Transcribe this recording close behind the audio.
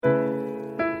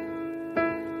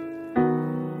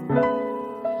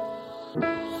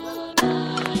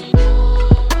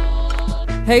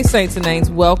Hey, Saints and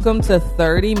Names, welcome to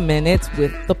 30 Minutes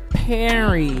with the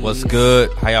Perrys. What's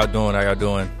good? How y'all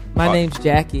doing? My name's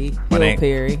Jackie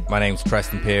Perry. My name's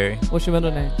Preston Perry. What's your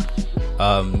middle name?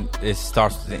 It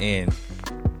starts with an N.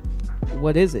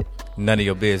 What is it? None of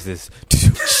your business.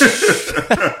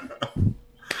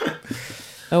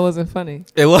 That wasn't funny.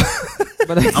 It was.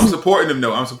 But I'm supporting him,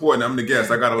 though. I'm the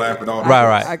guest. I got to laugh at all.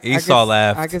 Right. Esau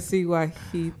laughed. I can see why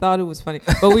he thought it was funny.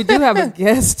 But we do have a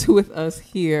guest with us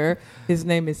here. His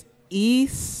name is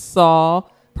Esau,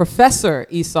 Professor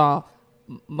Esau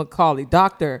Macaulay,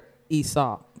 Dr.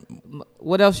 Esau.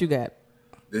 What else you got?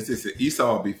 This is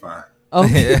Esau will be fine.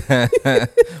 Okay.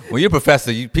 When you're a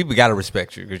professor, people got to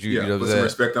respect you. Because you know put some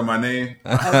respect on my name.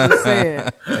 I'm just saying.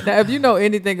 Now, if you know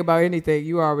anything about anything,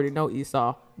 you already know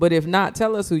Esau. But if not,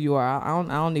 tell us who you are. I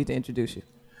don't need to introduce you.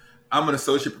 I'm an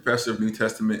associate professor of New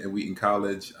Testament at Wheaton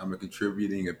College. I'm a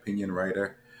contributing opinion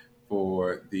writer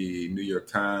for the New York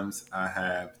Times. I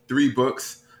have 3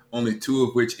 books, only 2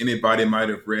 of which anybody might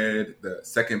have read. The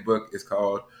second book is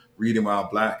called Reading While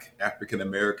Black, African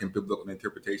American Biblical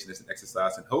Interpretation as an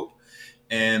Exercise in Hope.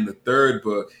 And the third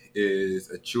book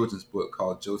is a children's book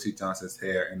called Josie Johnson's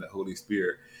Hair and the Holy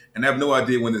Spirit. And I have no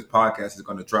idea when this podcast is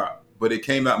going to drop, but it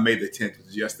came out May the 10th, which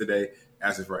is yesterday,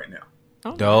 as of right now.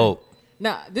 Okay. Dope.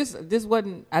 Now, this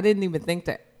wasn't, I didn't even think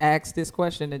to ask this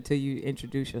question until you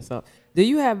introduce yourself. Do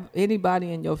you have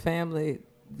anybody in your family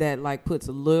that like puts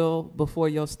Lil before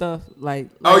your stuff? Your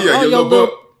little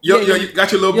book. You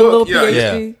got your little book?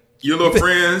 PhD? Your little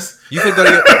friends. You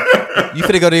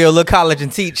finna go to your little college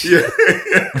and teach. Yeah.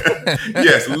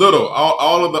 Yes, little.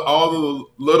 All of the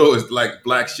little is like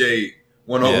Black Shade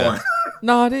 101. Yeah.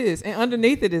 No, it is. And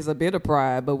underneath it is a bit of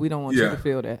pride, but we don't want you to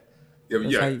feel that.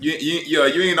 Yeah.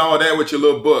 You ain't all that with your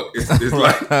little book. It's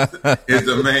like it's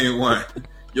the main one.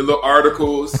 Your little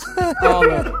articles. All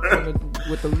of it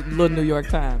with the little New York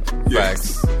Times.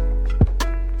 Yes. Facts.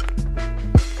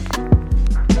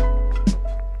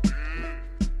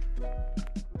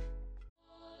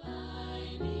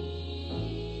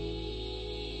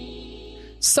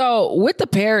 So, With the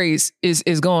Perrys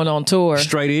is going on tour.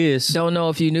 Straight is. Don't know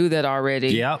if you knew that already.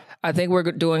 Yep. I think we're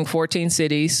doing 14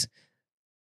 cities.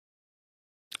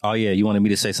 Oh, yeah. You wanted me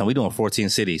to say something. We're doing 14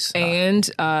 cities. And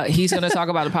he's going to talk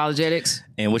about apologetics.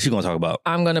 And what you going to talk about?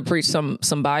 I'm going to preach some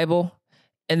Bible.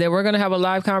 And then we're going to have a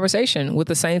live conversation with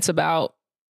the saints about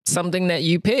something that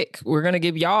you pick. We're going to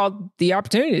give y'all the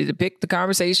opportunity to pick the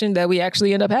conversation that we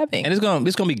actually end up having. And it's going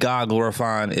to be God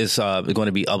glorifying. It's going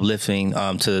to be uplifting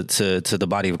to the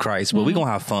body of Christ. But we're going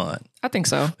to have fun. I think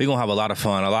so. We're going to have a lot of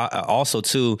fun. A lot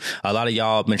of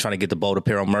y'all have been trying to get the Bold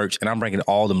Apparel merch, and I'm bringing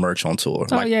all the merch on tour.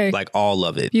 Like all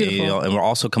of it. Beautiful. And we're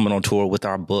also coming on tour with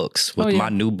our books, with my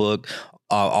new book.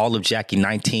 All of Jackie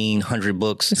 1900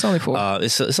 books. It's only 4.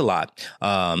 It's a lot.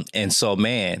 And so,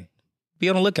 man, be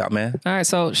on the lookout, man. All right,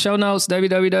 so show notes,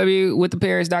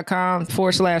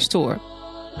 www.withtheperrys.com/tour.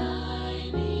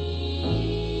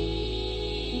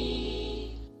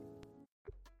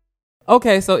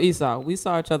 Okay, so Esau, we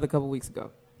saw each other a couple weeks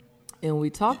ago, and we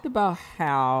talked about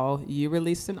how you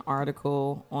released an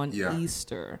article on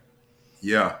Easter.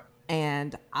 Yeah.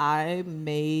 And I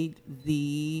made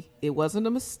it wasn't a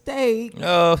mistake.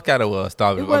 Oh, it kind of was.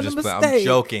 Stop it. I'm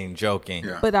joking.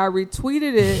 Yeah. But I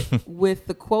retweeted it with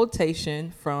the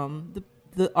quotation from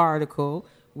the article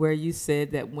where you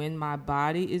said that when my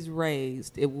body is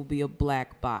raised, it will be a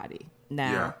black body.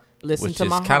 Now, listen to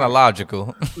my heart. Which is kind of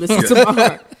logical. Listen to my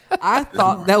heart. I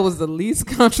thought that was the least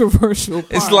controversial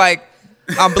part. It's like,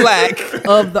 I'm black.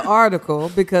 Of the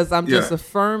article, because I'm just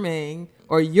affirming,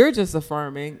 or you're just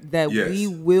affirming that we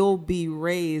will be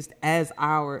raised as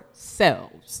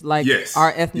ourselves. Like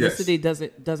our ethnicity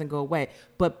doesn't go away.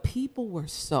 But people were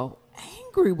so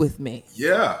angry with me.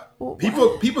 Yeah. Well,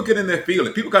 people get in their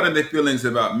feelings. People got in their feelings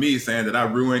about me saying that I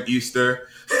ruined Easter.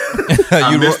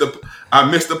 I missed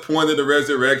the point of the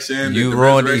resurrection. You the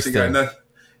ruined resurrection Easter. got nothing.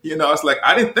 You know, it's like,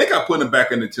 I didn't think I put him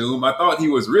back in the tomb. I thought he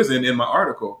was risen in my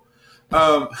article.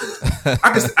 I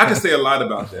can say a lot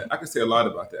about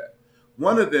that.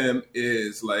 One of them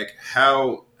is like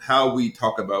how we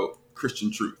talk about Christian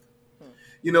truth.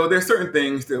 You know, there's certain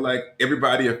things that like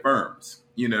everybody affirms,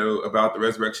 you know, about the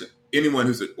resurrection. Anyone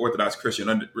who's an Orthodox Christian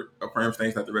affirms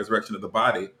things like the resurrection of the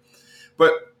body.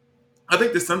 But I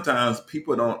think that sometimes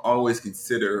people don't always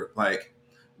consider like,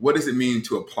 what does it mean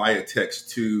to apply a text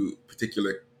to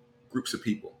particular groups of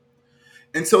people?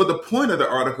 And so the point of the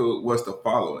article was the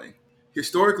following.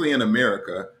 Historically in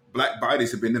America, black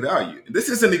bodies have been devalued. And this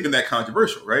isn't even that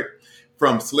controversial, right?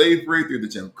 From slavery through the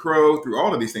Jim Crow, through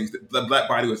all of these things, the black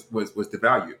body was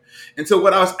devalued. And so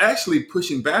what I was actually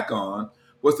pushing back on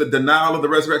was the denial of the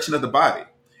resurrection of the body.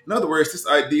 In In other words, this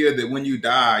idea that when you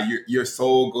die, your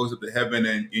soul goes up to heaven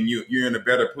and you're in a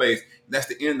better place. And that's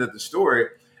the end of the story.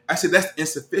 I said that's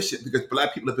insufficient because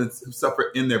Black people have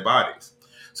suffered in their bodies.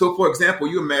 So, for example,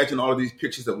 you imagine all of these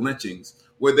pictures of lynchings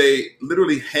where they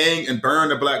literally hang and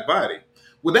burn a Black body.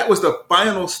 Well, that was the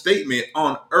final statement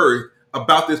on earth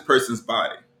about this person's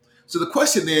body. So the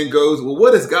question then goes, well,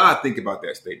 what does God think about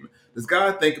that statement? Does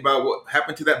God think about what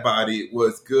happened to that body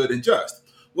was good and just?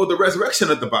 Well, the resurrection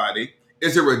of the body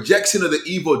is a rejection of the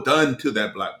evil done to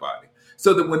that Black body.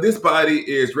 So that when this body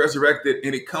is resurrected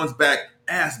and it comes back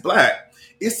as Black,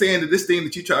 it's saying that this thing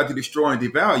that you tried to destroy and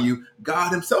devalue,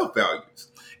 God himself values.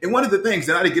 And one of the things,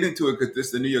 and I didn't get into it because this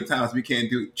is the New York Times, we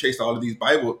can't chase all of these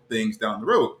Bible things down the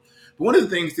road. But one of the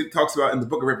things that it talks about in the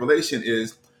book of Revelation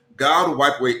is God will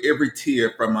wipe away every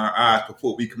tear from our eyes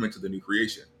before we come into the new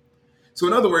creation. So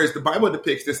in other words, the Bible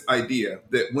depicts this idea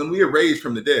that when we are raised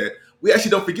from the dead, we actually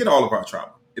don't forget all of our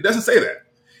trauma. It doesn't say that.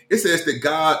 It says that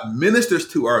God ministers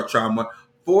to our trauma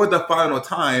for the final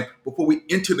time before we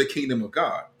enter the kingdom of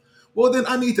God. Well, then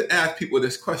I need to ask people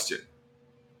this question.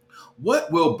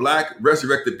 What will Black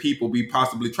resurrected people be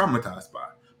possibly traumatized by?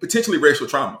 Potentially racial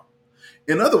trauma.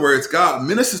 In other words, God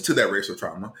ministers to that racial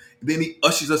trauma, and then he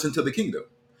ushers us into the kingdom.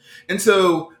 And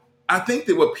so I think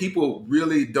that what people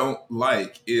really don't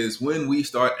like is when we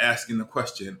start asking the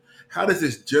question, how does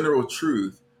this general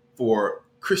truth for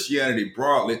Christianity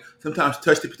broadly sometimes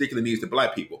touch the particular needs of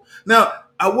Black people? Now,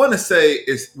 I want to say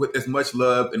is with as much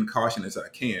love and caution as I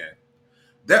can,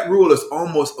 that rule is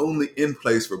almost only in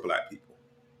place for Black people.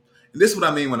 And this is what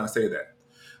I mean when I say that.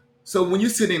 So when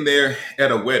you're sitting there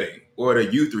at a wedding or at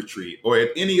a youth retreat or at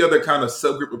any other kind of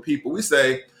subgroup of people, we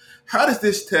say, how does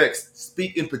this text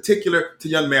speak in particular to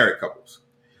young married couples?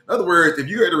 In other words, if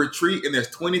you're at a retreat and there's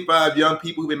 25 young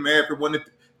people who've been married for 2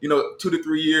 to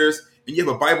 3 years, and you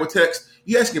have a Bible text,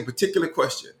 you're asking a particular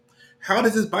question. How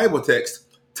does this Bible text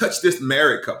touch this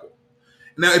married couple?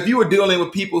 Now, if you were dealing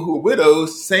with people who are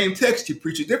widows, same text, you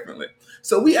preach it differently.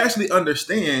 So we actually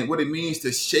understand what it means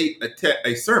to shape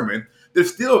a sermon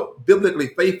that's still biblically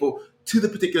faithful to the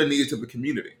particular needs of the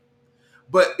community.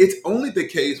 But it's only the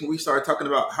case when we start talking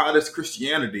about how does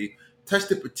Christianity touch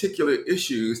the particular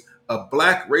issues of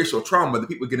Black racial trauma that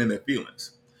people get in their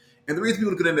feelings. And the reason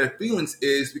people get in their feelings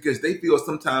is because they feel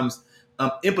sometimes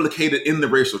implicated in the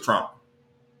racial trauma.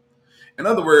 In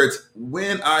other words,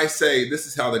 when I say this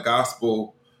is how the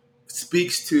gospel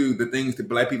speaks to the things that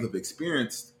Black people have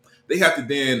experienced, they have to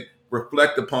then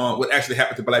reflect upon what actually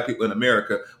happened to Black people in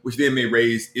America, which then may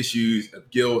raise issues of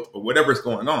guilt or whatever is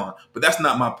going on. But that's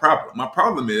not my problem. My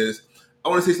problem is I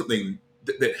want to say something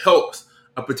that helps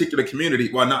a particular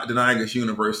community while not denying the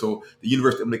universal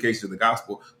implications of the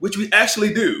gospel, which we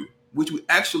actually do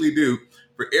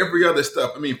for every other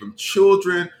stuff. I mean, from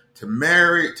children to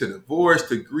marriage to divorce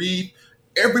to grief,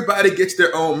 everybody gets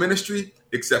their own ministry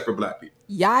except for Black people.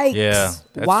 Yikes. Yeah.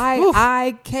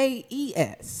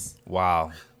 YIKES.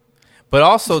 Wow. But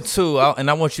also, too, and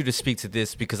I want you to speak to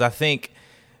this because I think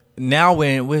now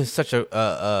we're such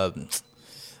a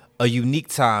unique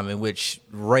time in which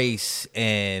race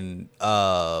and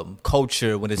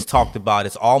culture, when it's talked about,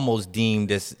 it's almost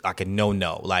deemed as like a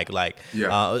no-no.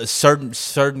 Certain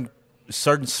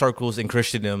circles in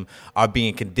Christendom are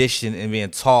being conditioned and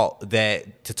being taught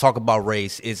that to talk about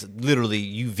race is literally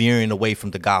you veering away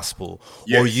from the gospel,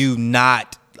 or you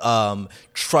not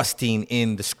trusting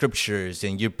in the scriptures,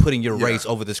 and you're putting your race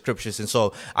over the scriptures. And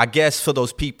so I guess for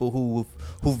those people who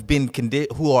are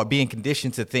being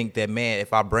conditioned to think that, man,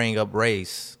 if I bring up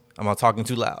race, am I talking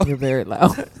too loud? You're very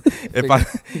loud. If I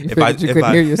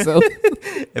hear yourself.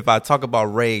 If I talk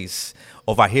about race,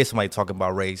 or if I hear somebody talking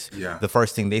about race, the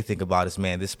first thing they think about is,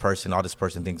 man, all this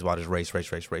person thinks about is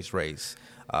race.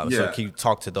 So can you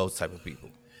talk to those type of people?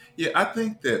 Yeah, I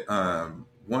think that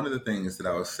one of the things that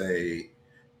I would say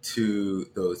to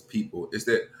those people is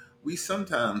that we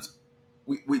sometimes,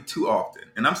 we too often,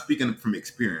 and I'm speaking from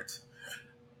experience,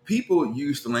 people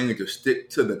use the language of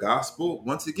stick to the gospel,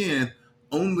 once again,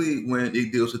 only when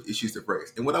it deals with issues of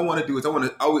race. And what I want to do is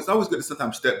it's always good to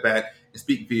sometimes step back and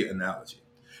speak via analogy.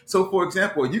 So, for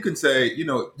example, you can say,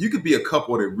 you could be a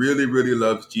couple that really, really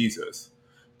loves Jesus,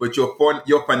 but your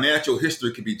financial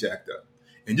history could be jacked up.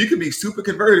 And you can be super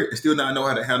converted and still not know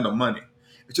how to handle money.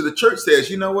 And so the church says,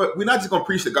 you know what? We're not just going to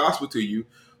preach the gospel to you.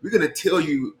 We're going to tell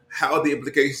you how the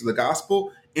implications of the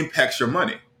gospel impacts your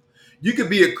money. You could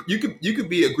be a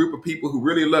group of people who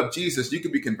really love Jesus. You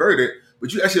could be converted,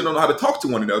 but you actually don't know how to talk to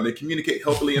one another and communicate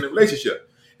healthily in a relationship.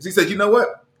 So he said, you know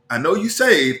what? I know you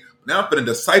saved. Now I'm going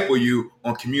to disciple you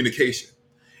on communication.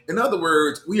 In other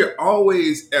words, we are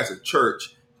always, as a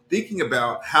church, thinking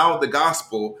about how the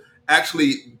gospel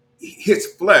actually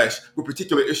hits flesh with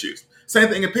particular issues. Same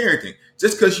thing in parenting.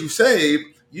 Just because you saved,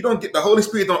 you don't get the Holy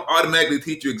Spirit don't automatically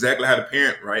teach you exactly how to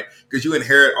parent, right? Because you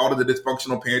inherit all of the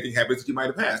dysfunctional parenting habits that you might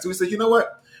have had. So he says, you know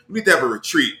what? We need to have a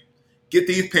retreat. Get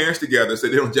these parents together so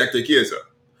they don't jack their kids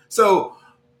up. So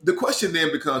the question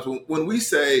then becomes, when we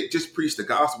say just preach the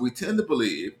gospel, we tend to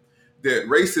believe that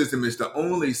racism is the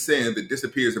only sin that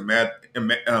disappears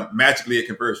magically at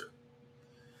conversion.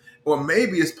 Or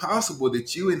maybe it's possible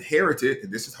that you inherited,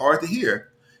 and this is hard to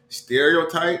hear,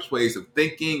 stereotypes, ways of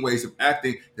thinking, ways of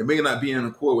acting that may not be in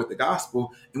accord with the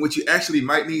gospel, and what you actually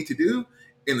might need to do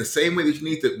in the same way that you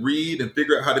need to read and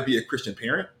figure out how to be a Christian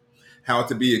parent, how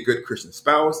to be a good Christian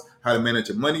spouse, how to manage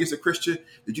your money as a Christian,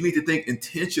 that you need to think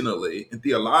intentionally and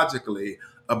theologically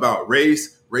about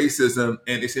race, racism,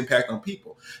 and its impact on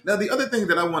people. Now, the other thing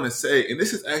that I want to say, and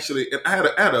this is actually, and I had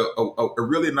a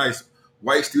really nice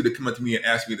white student come up to me and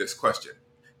ask me this question.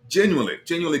 Genuinely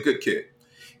good kid.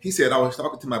 He said, I was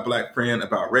talking to my black friend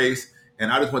about race,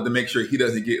 and I just wanted to make sure he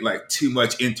doesn't get like too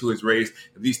much into his race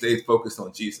if he stays focused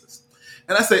on Jesus.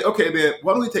 And I say, okay, then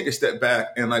why don't we take a step back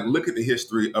and like look at the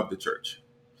history of the church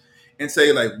and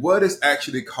say like, what has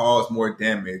actually caused more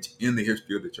damage in the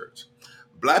history of the church?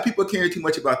 Black people caring too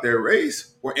much about their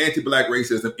race or anti-black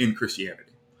racism in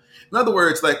Christianity? In other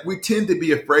words, like we tend to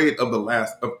be afraid of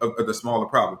the smaller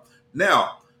problem.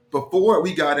 Now, before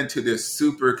we got into this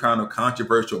super kind of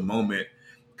controversial moment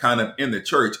kind of in the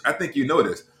church, I think you know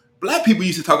this. Black people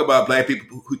used to talk about black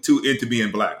people who too into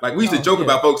being black. Like we used to joke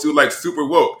about folks who like super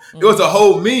woke. It was a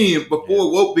whole meme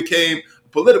before woke became a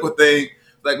political thing.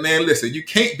 Like, man, listen, you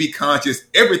can't be conscious.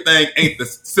 Everything ain't the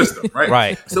system, right?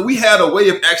 Right. So we had a way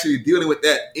of actually dealing with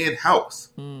that in-house.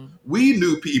 We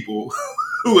knew people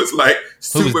who was like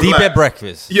super who was deep black at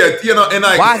breakfast. Yeah, you know, and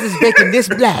like, why is this bacon this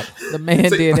black? The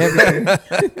man did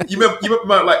everything. You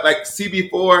remember like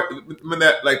CB4? Remember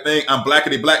that like thing? I'm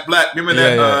blackity black. Remember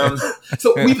that? Yeah.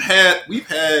 So we've had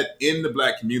in the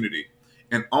black community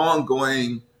an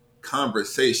ongoing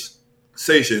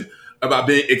conversation about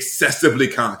being excessively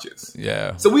conscious.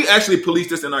 Yeah. So we actually police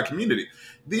this in our community.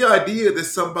 The idea that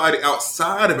somebody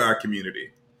outside of our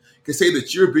community can say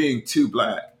that you're being too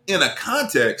black in a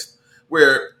context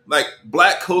where like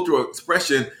black cultural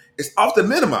expression is often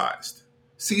minimized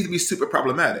seems to be super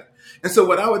problematic. And so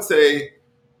what I would say,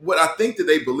 what I think that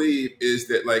they believe is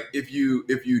that like if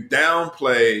we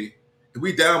downplay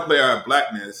our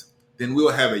blackness, then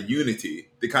we'll have a unity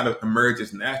that kind of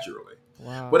emerges naturally.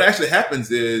 Wow. What actually happens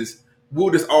is we'll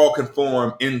just all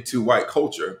conform into white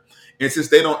culture. And since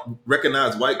they don't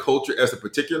recognize white culture as a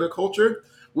particular culture,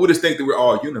 we'll just think that we're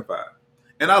all unified.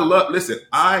 And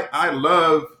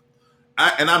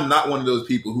and I'm not one of those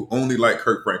people who only like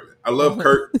Kirk Franklin. I love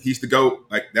Kirk. He's the GOAT.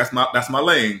 Like that's my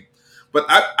lane. But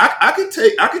I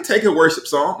can take a worship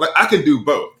song. Like I can do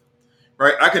both,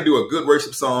 right? I can do a good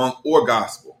worship song or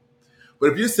gospel.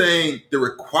 But if you're saying the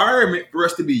requirement for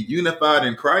us to be unified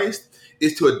in Christ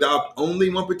is to adopt only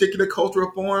one particular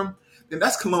cultural form, then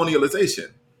that's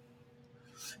colonialization.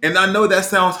 And I know that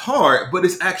sounds hard, but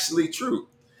it's actually true.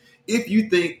 If you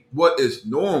think what is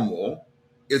normal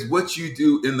is what you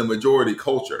do in the majority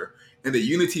culture, and that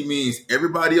unity means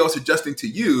everybody else adjusting to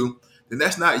you, then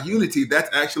that's not unity.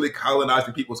 That's actually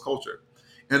colonizing people's culture.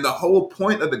 And the whole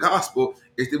point of the gospel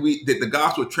is that the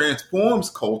gospel transforms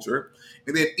culture,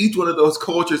 and then each one of those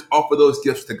cultures offer those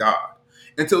gifts to God.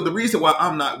 And so the reason why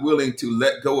I'm not willing to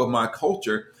let go of my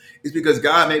culture is because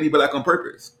God made me black on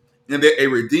purpose, and that a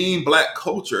redeemed black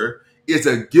culture is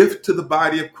a gift to the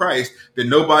body of Christ that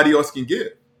nobody else can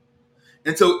give.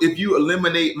 And so if you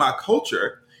eliminate my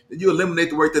culture, then you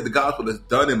eliminate the work that the gospel has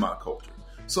done in my culture.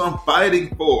 So I'm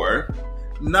fighting for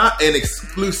not an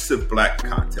exclusive black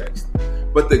context,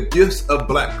 but the gifts of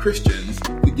black Christians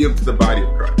to give to the body of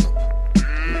Christ.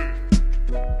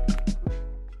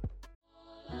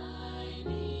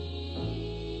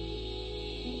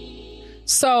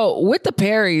 So with the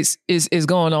Perrys is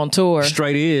going on tour.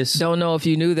 Straight is. Don't know if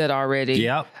you knew that already.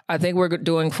 Yep. I think we're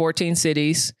doing 14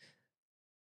 cities.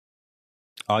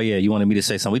 Oh, yeah. You wanted me to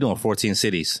say something. We're doing 14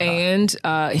 cities. And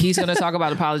he's going to talk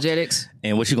about apologetics.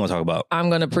 And what you going to talk about? I'm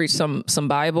going to preach some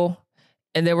Bible.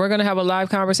 And then we're going to have a live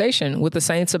conversation with the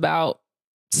saints about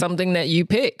something that you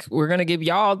pick. We're going to give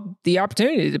y'all the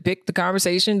opportunity to pick the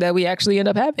conversation that we actually end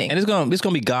up having. And it's going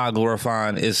to be God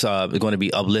glorifying. It's going to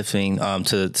be uplifting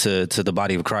to the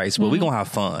body of Christ. But we're going to have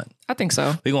fun. I think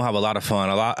so. We're going to have a lot of fun.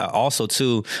 A lot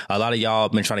of y'all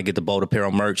have been trying to get the Bold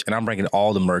Apparel merch, and I'm bringing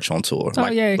all the merch on tour.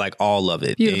 Like all of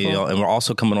it. You know, and we're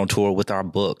also coming on tour with our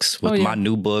books, with my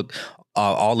new book,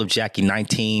 all of Jackie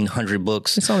 1900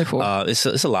 books. It's only 4. It's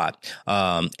a lot.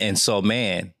 And so,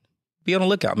 man, be on the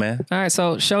lookout, man. All right.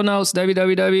 So show notes,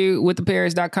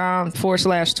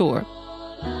 www.withtheparents.com/tour.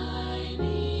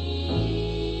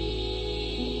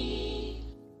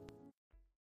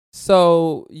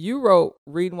 So you wrote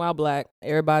Reading While Black.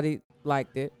 Everybody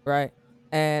liked it, right?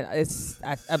 And it's,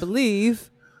 I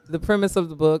believe the premise of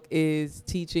the book is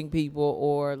teaching people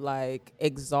or like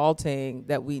exalting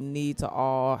that we need to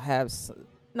all have,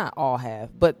 not all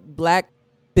have, but Black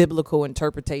biblical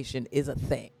interpretation is a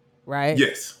thing, right?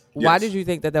 Yes. Why did you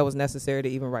think that was necessary to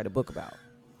even write a book about?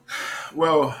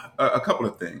 Well, a couple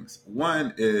of things.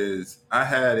 One is I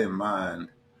had in mind,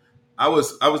 I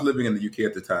was living in the UK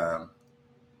at the time,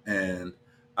 and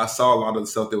I saw a lot of the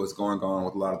stuff that was going on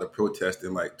with a lot of the protests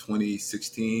in like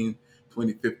 2016,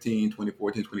 2015,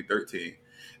 2014, 2013.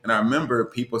 And I remember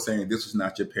people saying this was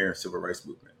not your parents' civil rights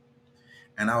movement.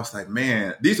 And I was like,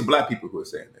 man, these are Black people who are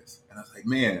saying this. And I was like,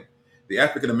 man, the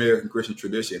African-American Christian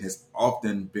tradition has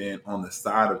often been on the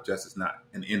side of justice, not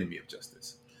an enemy of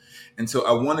justice. And so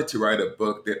I wanted to write a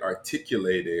book that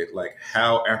articulated like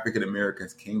how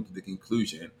African-Americans came to the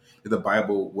conclusion that the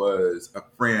Bible was a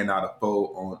friend, not a foe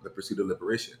on the pursuit of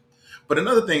liberation. But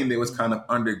another thing that was kind of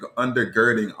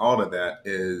undergirding all of that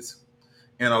is,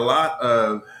 in a lot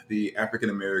of the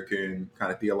African-American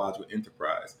kind of theological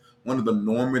enterprise, one of the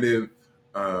normative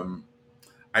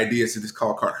ideas is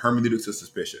called hermeneutics of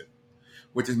suspicion,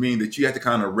 which is mean that you have to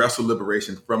kind of wrestle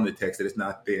liberation from the text that is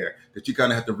not there, that you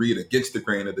kind of have to read against the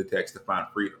grain of the text to find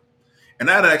freedom. And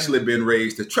that had actually been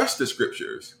raised to trust the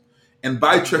scriptures, and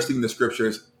by trusting the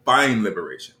scriptures, find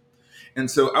liberation. And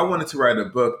so I wanted to write a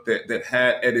book that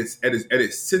had at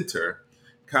its center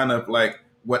kind of like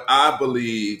what I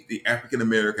believe the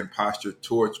African-American posture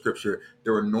towards scripture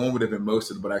that were normative in most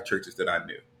of the Black churches that I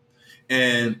knew.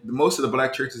 And most of the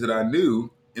Black churches that I knew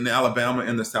in Alabama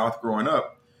and the South growing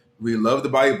up, we love the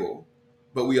Bible,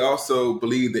 but we also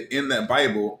believe that in that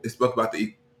Bible, it spoke about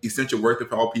the essential worth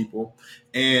of all people,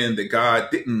 and that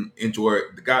God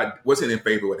God wasn't in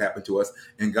favor of what happened to us,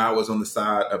 and God was on the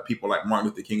side of people like Martin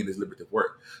Luther King and his liberative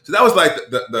work. So that was like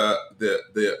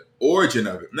the origin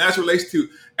of it. And as it relates to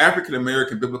African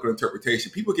American biblical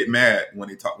interpretation, people get mad when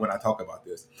I talk about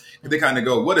this. They kind of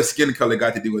go, "What does skin color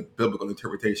got to do with biblical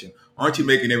interpretation? Aren't you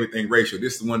making everything racial?"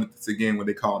 This is one that's again when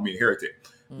they call me a heretic.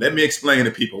 Let me explain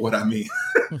to people what I mean.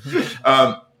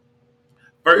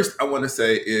 First, I want to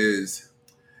say is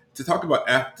to talk about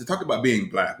being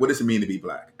Black. What does it mean to be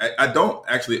Black? I don't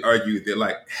actually argue that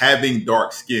like having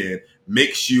dark skin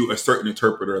makes you a certain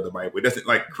interpreter of the Bible. It doesn't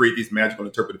like create these magical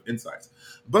interpretive insights.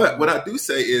 But what I do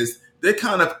say is they're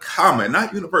kind of common,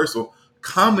 not universal,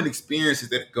 common experiences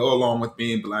that go along with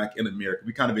being Black in America.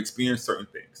 We kind of experience certain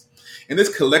things. And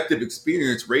this collective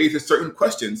experience raises certain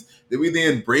questions that we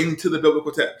then bring to the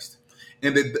biblical text.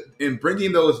 And in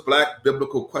bringing those Black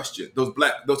biblical questions,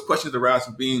 those questions arise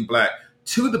from being Black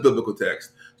to the biblical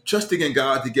text, trusting in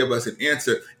God to give us an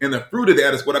answer. And the fruit of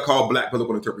that is what I call Black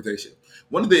biblical interpretation.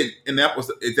 One of the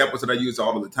examples that I use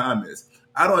all of the time is,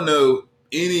 I don't know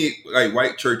any like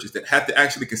white churches that have to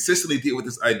actually consistently deal with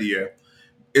this idea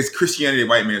is Christianity a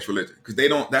white man's religion, because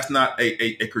that's not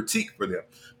a critique for them.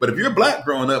 But if you're Black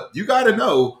growing up, you got to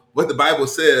know what the Bible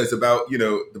says about,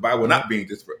 the Bible not being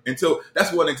just for. And so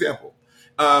that's one example.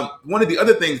 One of the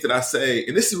other things that I say,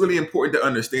 and this is really important to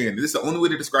understand, this is the only way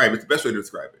to describe it, it's the best way to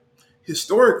describe it.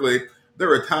 Historically, there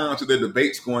are times where there are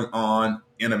debates going on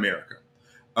in America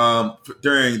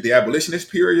during the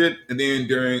abolitionist period, and then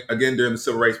during the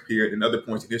civil rights period and other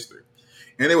points in history.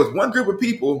 And there was one group of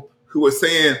people who was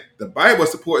saying the Bible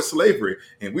supports slavery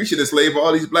and we should enslave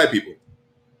all these Black people.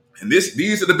 And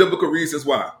these are the biblical reasons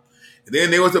why. And then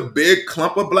there was a big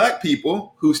clump of Black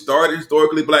people who started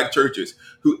historically Black churches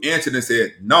who answered and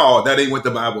said, no, that ain't what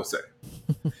the Bible says.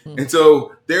 And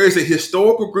so there is a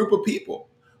historical group of people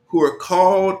who are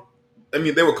called,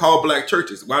 they were called Black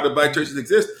churches. Why do Black churches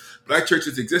exist? Black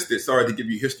churches existed, sorry to give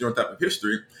you history on top of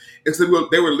history, is that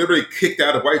they were literally kicked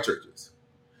out of white churches.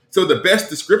 So the best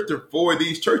descriptor for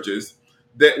these churches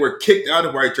that were kicked out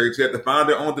of white churches, had to find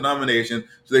their own denomination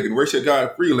so they can worship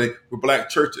God freely, were Black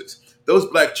churches. Those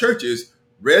Black churches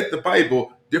read the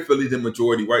Bible differently than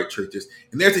majority white churches.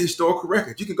 And there's a historical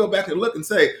record. You can go back and look and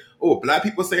say, oh, Black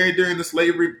people saying during the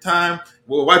slavery time,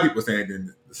 well, white people saying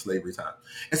during the slavery time.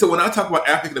 And so when I talk about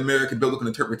African-American biblical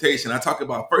interpretation, I talk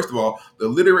about, first of all, the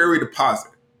literary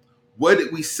deposit. What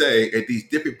did we say at these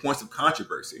different points of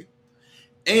controversy?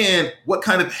 And what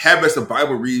kind of habits of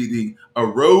Bible reading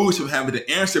arose from having to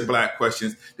answer Black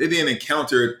questions they then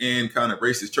encountered in kind of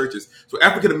racist churches. So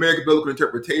African-American biblical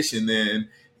interpretation then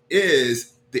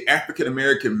is the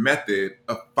African-American method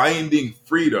of finding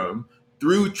freedom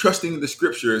through trusting the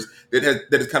scriptures that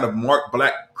has kind of marked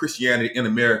Black Christianity in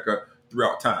America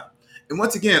throughout time. And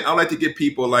once again, I like to give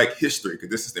people like history because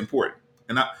this is important.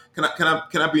 And can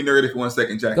I be nerdy for 1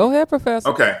 second, Jackie? Go ahead, Professor.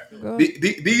 Okay.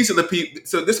 These are the people.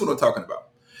 So this is what I'm talking about.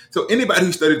 So anybody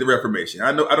who studied the Reformation,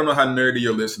 I don't know how nerdy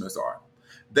your listeners are.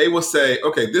 They will say,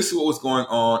 okay, this is what was going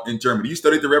on in Germany. You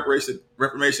studied the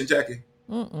Reformation, Jackie?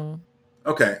 Mm-mm.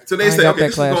 Okay. So they say, okay,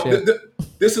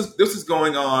 this is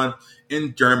going on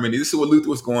in Germany. This is what Luther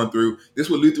was going through. This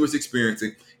is what Luther was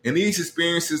experiencing. And these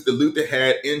experiences that Luther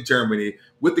had in Germany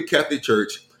with the Catholic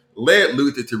Church led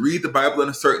Luther to read the Bible in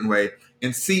a certain way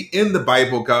and see in the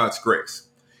Bible God's grace.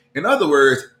 In other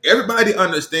words, everybody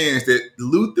understands that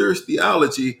Luther's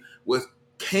theology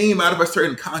came out of a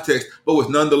certain context, but was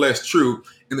nonetheless true,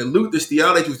 and that Luther's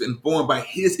theology was informed by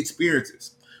his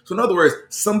experiences. So in other words,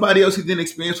 somebody else who didn't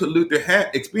experience what Luther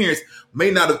had experienced may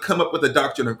not have come up with the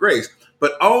doctrine of grace.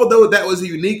 But although that was a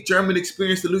unique German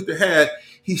experience that Luther had,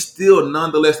 he still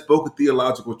nonetheless spoke a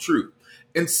theological truth.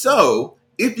 And so,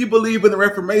 if you believe in the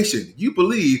Reformation, you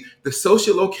believe the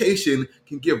social location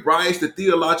can give rise to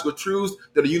theological truths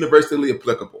that are universally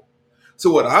applicable.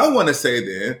 So what I want to say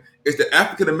then is that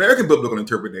African-American biblical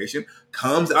interpretation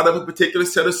comes out of a particular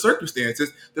set of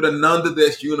circumstances that are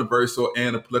nonetheless universal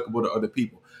and applicable to other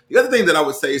people. The other thing that I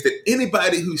would say is that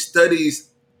anybody who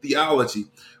studies theology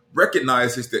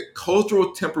recognizes that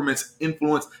cultural temperaments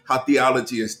influence how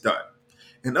theology is done.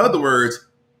 In other words,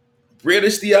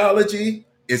 British theology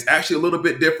is actually a little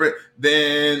bit different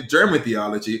than German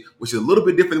theology, which is a little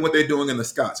bit different than what they're doing in the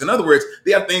Scots. In other words,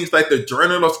 they have things like the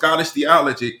Journal of Scottish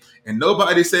Theology, and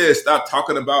nobody says stop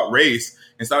talking about race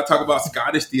and stop talking about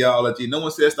Scottish theology. No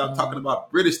one says stop talking about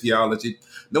British theology.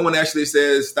 No one actually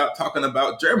says stop talking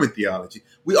about German theology.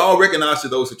 We all recognize that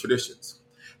those are traditions.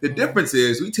 The difference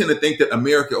is we tend to think that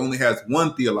America only has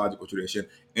one theological tradition,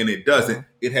 and it doesn't.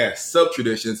 It has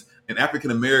sub-traditions, and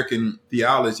African-American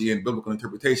theology and biblical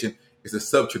interpretation is a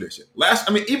sub-tradition.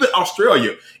 Even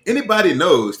Australia, anybody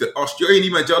knows that Australian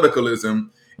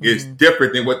evangelicalism is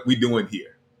different than what we're doing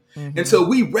here. And so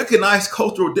we recognize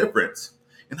cultural difference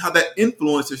and how that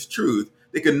influences truth.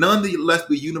 They can nonetheless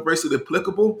be universally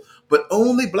applicable, but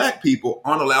only Black people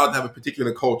aren't allowed to have a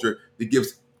particular culture that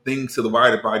gives things to the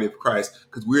wider body of Christ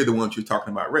because we're the ones who're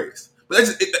talking about race. But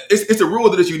it's a rule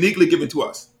that is uniquely given to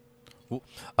us.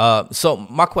 So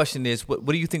my question is, what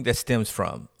do you think that stems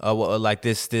from? Like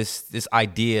this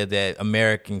idea that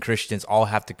American Christians all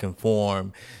have to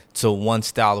conform to one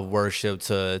style of worship,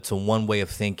 to one way of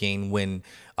thinking, when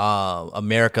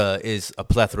America is a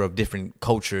plethora of different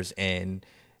cultures and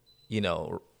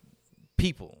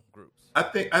people groups. I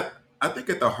think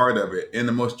at the heart of it, in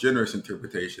the most generous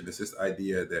interpretation, is this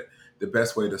idea that the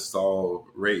best way to solve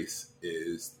race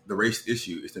is the race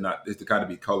issue is to kind of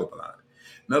be colorblind.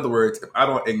 In other words, if I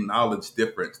don't acknowledge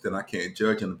difference, then I can't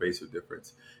judge on the basis of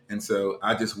difference. And so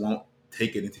I just won't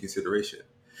take it into consideration.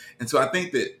 And so I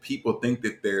think that people think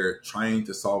that they're trying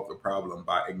to solve the problem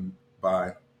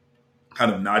by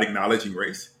kind of not acknowledging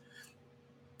race.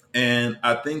 And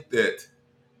I think that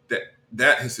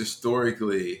has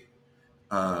historically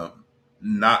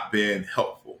not been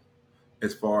helpful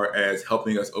as far as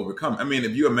helping us overcome. I mean,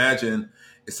 if you imagine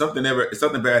if something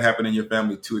bad happened in your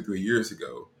family 2 or 3 years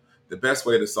ago, the best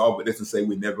way to solve it isn't to say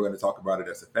we're never going to talk about it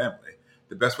as a family.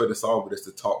 The best way to solve it is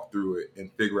to talk through it and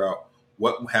figure out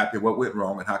what happened, what went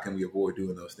wrong, and how can we avoid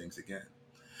doing those things again.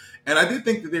 And I do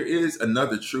think that there is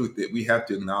another truth that we have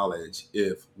to acknowledge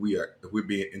if we're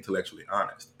being intellectually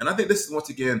honest. And I think this is, once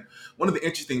again, one of the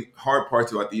interesting hard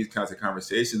parts about these kinds of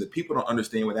conversations, that people don't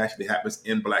understand what actually happens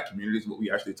in Black communities, what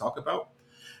we actually talk about.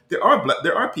 There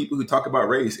are people who talk about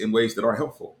race in ways that are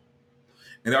helpful.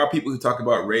 And there are people who talk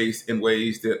about race in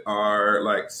ways that are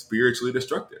like spiritually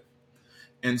destructive.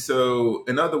 And so,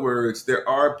 in other words, there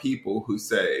are people who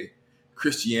say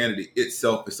Christianity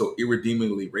itself is so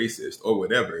irredeemably racist or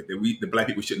whatever that the Black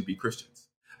people shouldn't be Christians.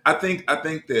 I think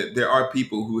that there are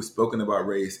people who have spoken about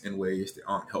race in ways that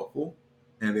aren't helpful,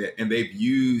 and they've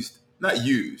not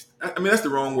used. I mean, that's the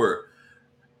wrong word.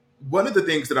 One of the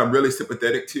things that I'm really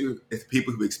sympathetic to is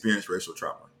people who experience racial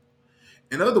trauma.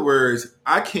 In other words,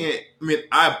 I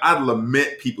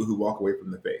lament people who walk away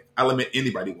from the faith. I lament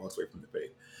anybody who walks away from the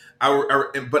faith.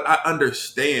 But I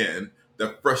understand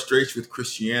the frustration with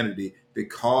Christianity that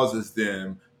causes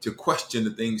them to question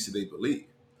the things that they believe.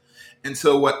 And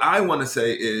so what I want to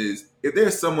say is, if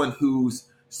there's someone whose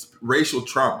racial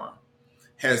trauma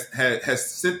has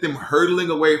sent them hurtling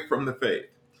away from the faith,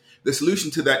 the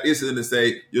solution to that isn't to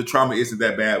say your trauma isn't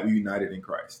that bad, we're united in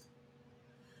Christ.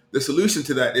 The solution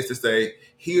to that is to say,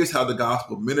 here's how the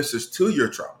gospel ministers to your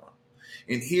trauma.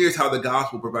 And here's how the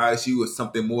gospel provides you with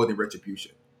something more than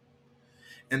retribution.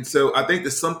 And so I think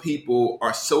that some people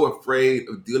are so afraid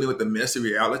of dealing with the messy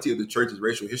reality of the church's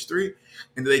racial history,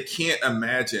 and they can't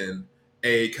imagine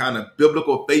a kind of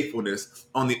biblical faithfulness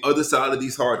on the other side of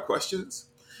these hard questions.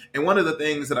 And one of the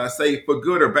things that I say, for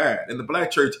good or bad, and the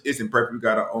Black church isn't perfect, we've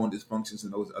got our own dysfunctions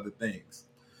and those other things.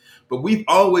 But we've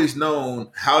always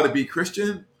known how to be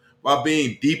Christian while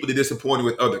being deeply disappointed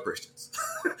with other Christians.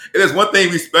 And there's one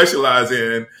thing we specialize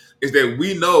in, is that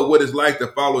we know what it's like to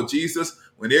follow Jesus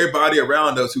when everybody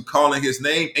around us who calling his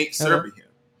name ain't serving him.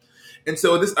 And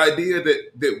so this idea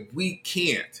that we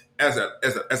can't, as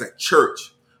a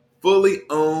church, fully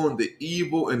own the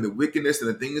evil and the wickedness and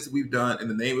the things that we've done in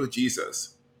the name of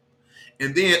Jesus,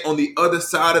 and then on the other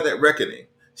side of that reckoning,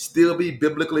 still be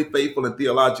biblically faithful and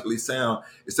theologically sound,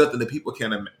 is something that people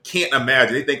can't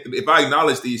imagine. They think that if I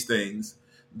acknowledge these things,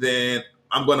 then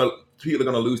people are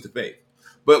gonna lose the faith.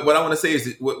 But what I want to say is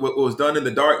that what was done in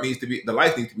the dark the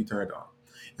light needs to be turned on.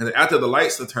 And after the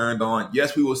lights are turned on,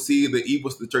 yes, we will see the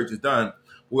evils the church has done.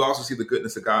 We'll also see the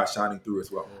goodness of God shining through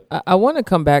as well. I want to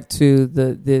come back to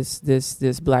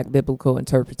this Black biblical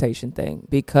interpretation thing,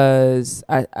 because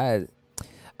I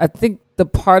think the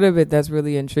part of it that's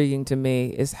really intriguing to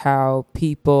me is how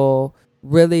people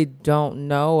really don't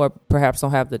know, or perhaps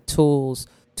don't have the tools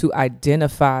to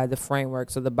identify the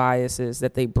frameworks or the biases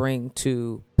that they bring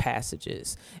to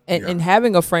passages. And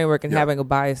having a framework and having a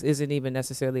bias isn't even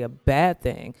necessarily a bad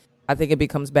thing. I think it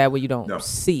becomes bad when you don't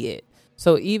see it.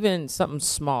 So even something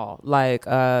small, like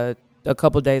a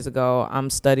couple of days ago, I'm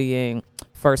studying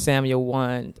 1 Samuel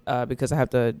 1 because I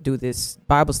have to do this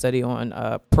Bible study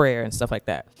on prayer and stuff like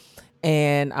that.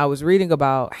 And I was reading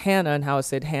about Hannah and how it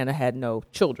said Hannah had no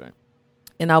children.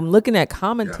 And I'm looking at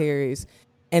commentaries,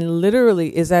 and literally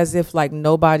it's as if like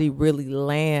nobody really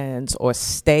lands or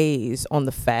stays on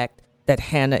the fact that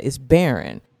Hannah is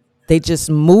barren. They just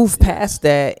move past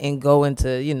that and go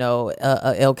into,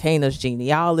 Elkanah's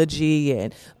genealogy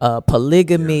and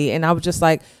polygamy. Yeah. And I was just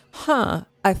like,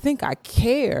 I think I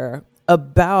care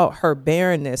about her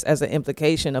barrenness as an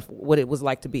implication of what it was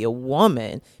like to be a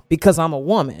woman, because I'm a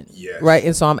woman, right?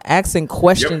 And so I'm asking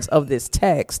questions of this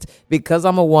text because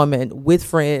I'm a woman with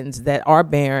friends that are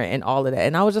barren and all of that.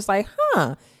 And I was just like,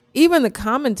 even the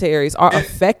commentaries are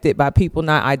affected by people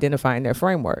not identifying their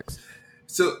frameworks.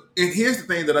 So, and here's the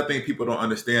thing that I think people don't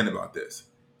understand about this.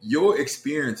 Your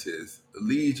experiences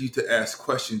lead you to ask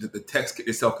questions that the text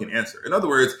itself can answer. In other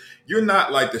words, you're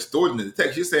not like distorting the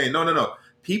text. You're saying, no.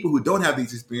 People who don't have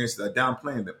these experiences are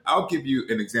downplaying them. I'll give you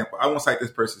an example. I won't cite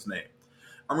this person's name.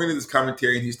 I'm reading this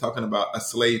commentary and he's talking about a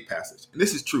slave passage. And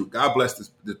this is true. God bless this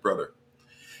brother.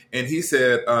 And he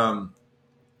said, during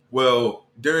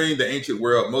the ancient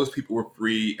world, most people were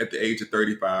free at the age of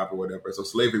 35 or whatever. So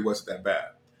slavery wasn't that bad.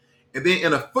 And then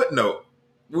in a footnote,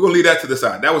 we're gonna leave that to the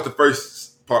side. That was the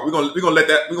first part. We're gonna let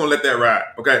that ride,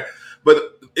 okay?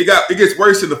 But it gets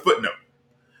worse in the footnote.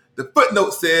 The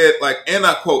footnote said, and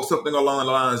I quote something along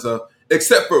the lines of,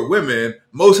 "Except for women,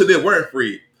 most of them weren't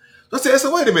free." So I said,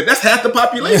 "So wait a minute, that's half the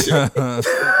population."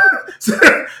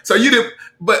 so you didn't,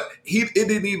 but it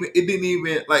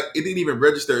didn't even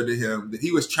register to him that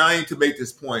he was trying to make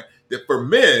this point that for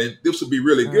men this would be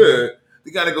really good.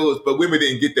 The guy goes, but women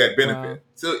didn't get that benefit.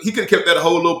 So he could have kept that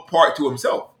whole little part to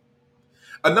himself.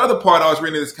 Another part, I was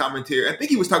reading this commentary, I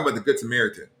think he was talking about the Good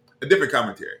Samaritan, a different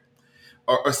commentary,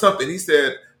 or something. He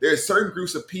said there are certain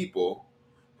groups of people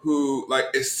who,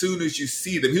 as soon as you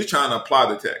see them, he was trying to apply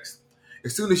the text.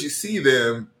 As soon as you see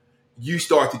them, you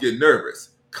start to get nervous,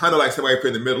 kind of like somebody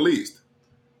from the Middle East.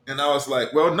 And I was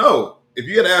like, well, no. If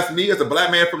you had asked me as a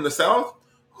Black man from the South,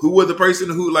 who was the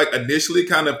person who initially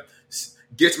kind of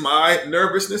gets my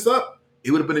nervousness up,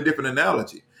 it would have been a different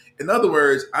analogy. In other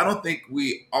words, I don't think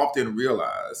we often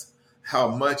realize how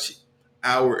much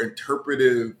our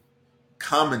interpretive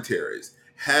commentaries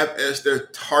have as their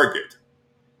target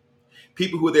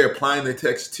people who they're applying the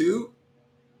text to,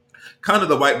 kind of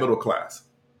the white middle class.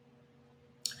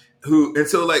 And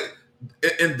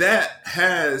that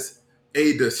has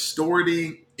a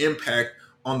distorting impact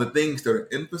on the things that are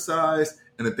emphasized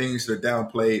and the things that are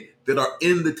downplayed that are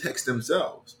in the text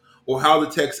themselves, or how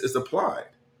the text is applied.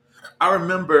 I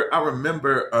remember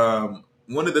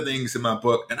one of the things in my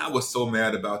book, and I was so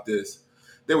mad about this.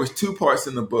 There was 2 parts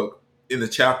in the book, in the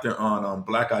chapter on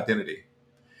Black identity.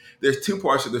 There's 2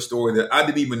 parts of the story that I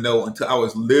didn't even know until I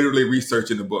was literally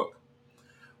researching the book.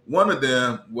 One of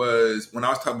them was when I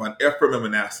was talking about Ephraim and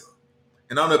Manasseh.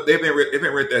 And I don't know if they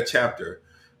haven't read that chapter.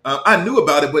 I knew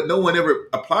about it, but no one ever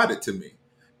applied it to me.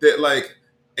 That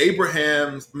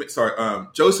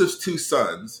Joseph's 2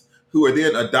 sons, who were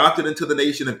then adopted into the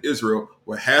nation of Israel,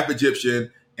 were half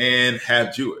Egyptian and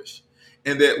half Jewish.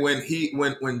 and that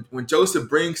when Joseph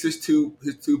brings his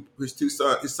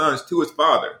sons to his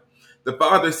father, the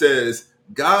father says,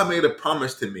 God made a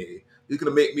promise to me. He's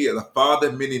going to make me the father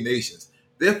of many nations.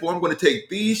 Therefore, I'm going to take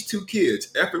these two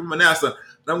kids, Ephraim and Manasseh,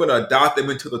 and I'm going to adopt them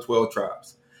into the 12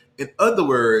 tribes. In other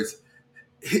words,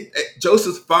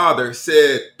 Joseph's father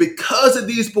said, because of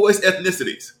these boys'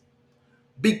 ethnicities,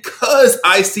 because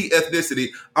I see ethnicity,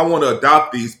 I want to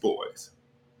adopt these boys.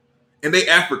 And they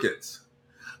Africans.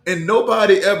 And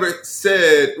nobody ever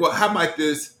said, well, how might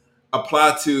this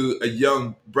apply to a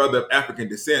young brother of African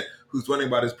descent who's running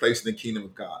about his place in the kingdom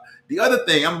of God? The other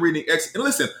thing I'm reading, and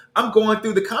listen, I'm going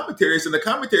through the commentaries, and the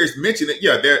commentaries mention it.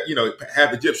 Yeah, they're,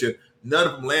 half Egyptian. None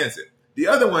of them lands it. The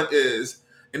other one is,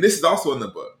 and this is also in the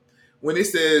book, when it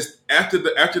says after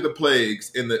the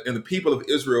plagues and the people of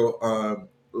Israel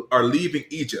are leaving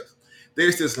Egypt,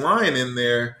 there's this line in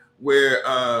there where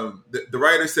the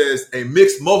writer says a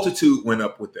mixed multitude went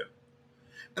up with them.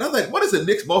 And I was like, what is a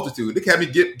mixed multitude? They had me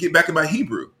get back in my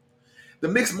Hebrew. The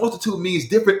mixed multitude means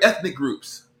different ethnic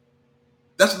groups.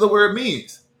 That's what the word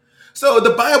means. So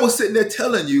the Bible's sitting there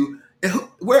telling you, and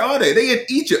where are they? They in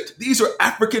Egypt. These are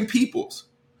African peoples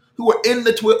who are in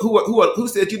the who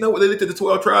said, you know what? They looked at the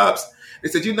 12 tribes. They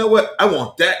said, you know what? I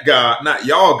want that God, not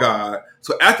y'all God.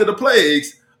 So after the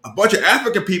plagues, a bunch of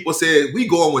African people said, we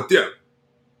going with them.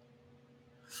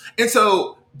 And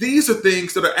so these are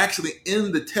things that are actually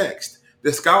in the text.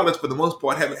 The scholars, for the most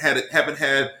part, haven't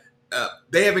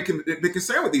been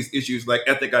concerned with these issues like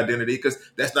ethnic identity, because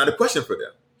that's not a question for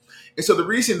them. And so the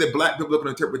reason that Black biblical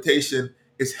interpretation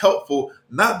is helpful,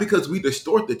 not because we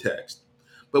distort the text,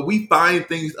 but we find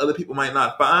things other people might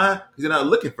not find because they're not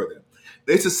looking for them.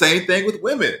 It's the same thing with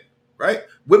women, right?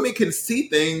 Women can see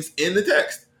things in the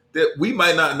text that we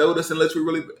might not notice unless we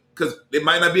really, because it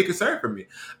might not be a concern for me.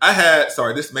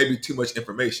 This may be too much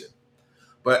information,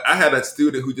 but I had a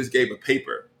student who just gave a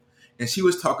paper, and she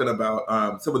was talking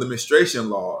about some of the menstruation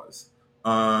laws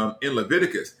in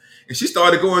Leviticus. And she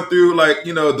started going through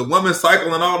the woman's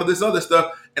cycle and all of this other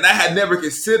stuff. And I had never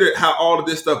considered how all of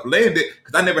this stuff landed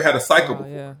because I never had a cycle before.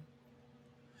 Yeah.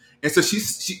 And so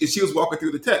she was walking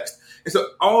through the text. And so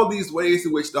all these ways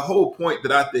in which the whole point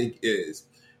that I think is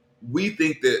we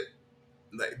think that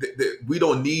we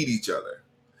don't need each other.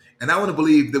 And I want to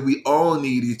believe that we all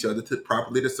need each other to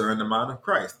properly discern the mind of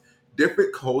Christ.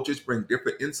 Different cultures bring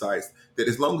different insights that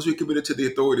as long as we're committed to the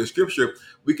authority of Scripture,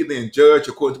 we can then judge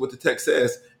according to what the text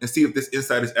says and see if this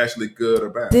insight is actually good or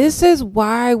bad. This is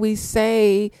why we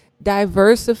say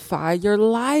diversify your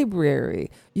library,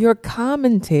 your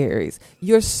commentaries,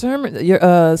 your sermon,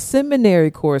 your seminary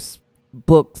course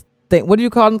books thing. What do you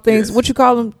call them things? Yes. What you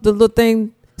call them? The little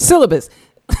thing? Syllabus.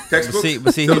 Textbooks?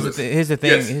 See, here's the thing.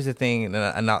 Yes. Here's the thing.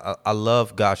 And I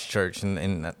love God's church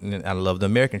and I love the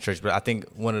American church, but I think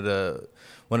one of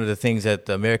the things that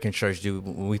the American church do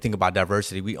when we think about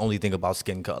diversity, we only think about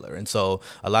skin color. And so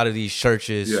a lot of these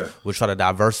churches will try to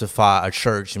diversify a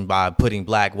church and by putting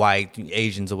Black, white,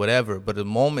 Asians or whatever. But the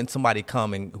moment somebody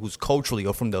coming who's culturally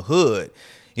or from the hood,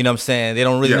 you know what I'm saying, they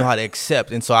don't really know how to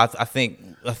accept. And so I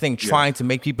think trying to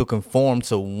make people conform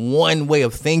to one way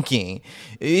of thinking,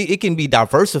 it can be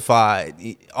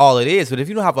diversified, all it is. But if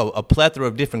you don't have a plethora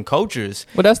of different cultures,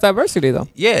 well, that's diversity, though.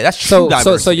 Yeah, that's true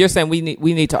diversity. So you're saying we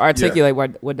need to articulate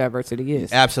what diversity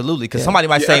is. Absolutely, because somebody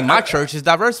might say my church is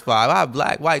diversified. I have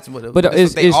Black, whites, but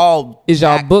is y'all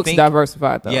books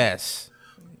diversified though? Yes.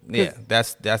 Yeah,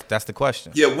 that's the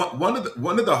question. Yeah,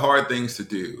 one of the hard things to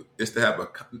do is to have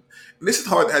this is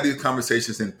hard to have these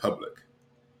conversations in public.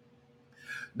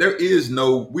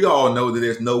 We all know that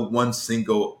there's no one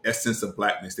single essence of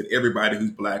Blackness that everybody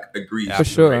who's Black agrees for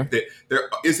sure. Right? That there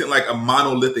isn't like a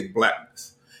monolithic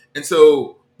Blackness. And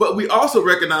so, but we also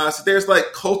recognize that there's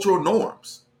like cultural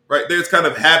norms, right? There's kind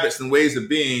of habits and ways of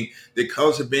being that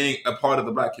comes from being a part of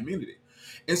the Black community.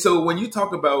 And so when you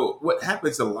talk about what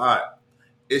happens a lot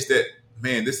is that,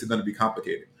 man, this is going to be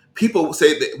complicated. People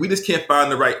say that we just can't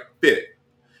find the right fit.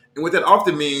 And what that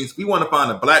often means, we want to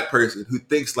find a Black person who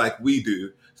thinks like we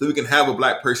do, so we can have a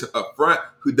Black person up front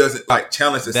who doesn't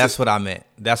challenge the system. That's what I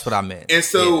meant. And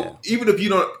so even if you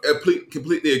don't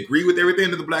completely agree with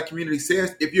everything that the Black community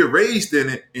says, if you're raised in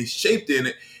it and shaped in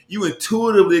it, you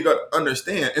intuitively got to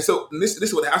understand. And so this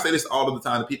is what I say this all of the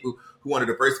time to people who want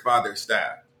to diversify their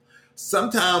staff.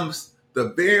 Sometimes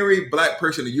the very Black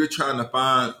person that you're trying to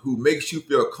find who makes you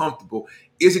feel comfortable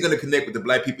isn't going to connect with the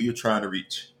Black people you're trying to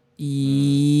reach.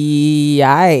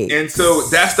 Yikes. And so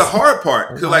that's the hard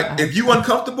part. Because if you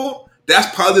uncomfortable,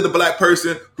 that's probably the black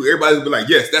person who everybody will be like,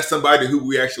 yes, that's somebody who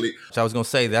we actually. So I was going to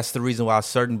say, that's the reason why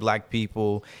certain black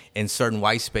people in certain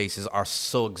white spaces are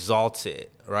so exalted,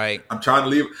 right? I'm trying to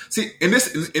leave. See, in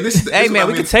this. Hey, man,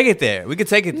 we can take it there. We can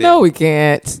take it there. No, we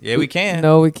can't. Yeah, we can.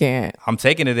 No, we can't. I'm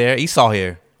taking it there. Esau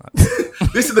here.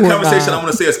 This is the conversation I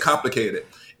want to say is complicated.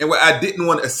 And where I didn't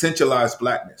want to essentialize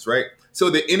blackness, right? So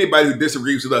that anybody who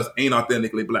disagrees with us ain't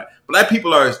authentically black. Black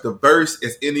people are as diverse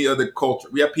as any other culture.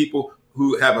 We have people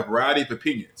who have a variety of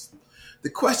opinions. The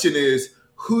question is,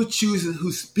 who chooses,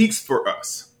 who speaks for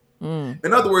us?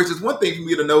 In other words, it's one thing for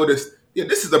me to notice, yeah,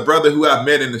 this is a brother who I've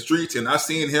met in the streets and I've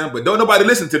seen him, but don't nobody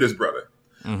listen to this brother.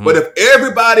 But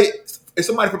if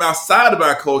somebody from outside of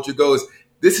our culture goes,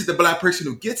 this is the black person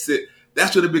who gets it,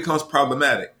 that's when it becomes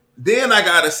problematic. Then I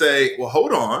got to say, well,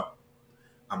 hold on.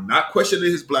 I'm not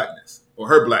questioning his blackness or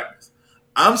her blackness.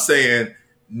 I'm saying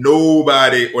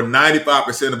nobody or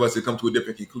 95% of us have come to a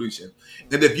different conclusion.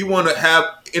 And if you want to have,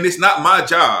 and it's not my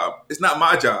job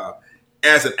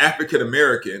as an African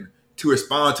American to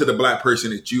respond to the black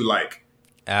person that you like.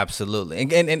 Absolutely.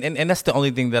 And that's the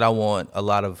only thing that I want a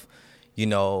lot of,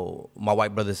 my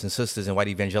white brothers and sisters and white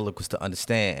evangelicals to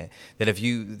understand, that if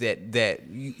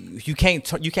you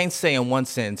can't say in one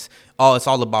sense, oh, it's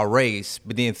all about race,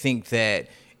 but then think that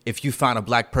if you find a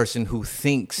black person who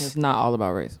thinks it's not all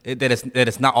about race, that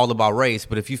it's not all about race,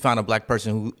 but if you find a black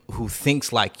person who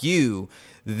thinks like you,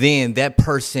 then that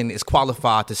person is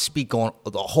qualified to speak on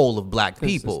the whole of black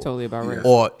people. It's totally about race.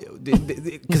 Or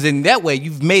because in that way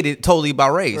you've made it totally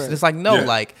about race. Right. It's like, no,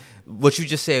 like what you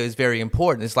just said is very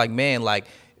important. It's like, man, like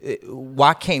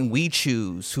why can't we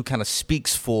choose who kind of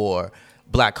speaks for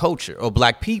black culture or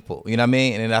black people? You know what I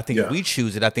mean? And I think if we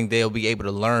choose it, I think they'll be able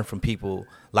to learn from people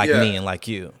like me and like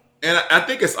you. And I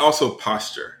think it's also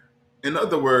posture. In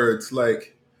other words,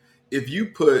 like if you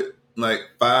put like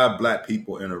 5 black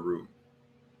people in a room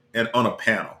and on a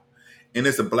panel, and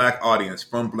it's a black audience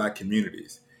from black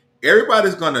communities,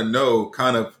 everybody's going to know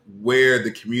kind of where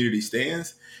the community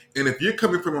stands. And if you're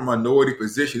coming from a minority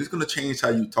position, it's going to change how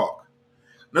you talk.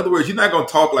 In other words, you're not going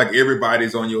to talk like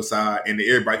everybody's on your side and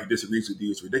everybody who disagrees with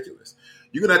you is ridiculous.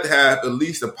 You're going to have at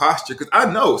least a posture, because I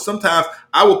know sometimes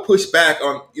I will push back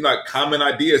on like common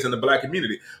ideas in the black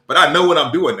community, but I know when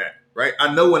I'm doing that, right?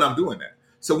 I know when I'm doing that.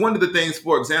 So one of the things,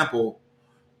 for example,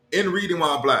 in Reading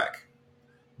While Black,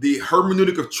 the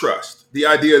hermeneutic of trust, the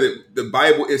idea that the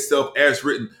Bible itself as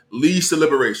written leads to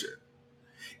liberation,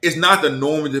 is not the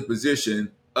normative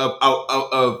position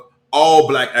of all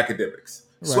black academics.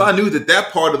 Right. So I knew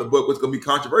that part of the book was going to be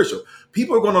controversial.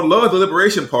 People are going to love the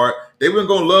liberation part. They weren't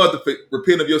going to love the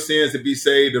repent of your sins and be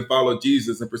saved and follow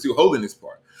Jesus and pursue holiness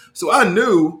part. So I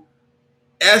knew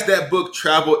as that book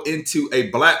traveled into a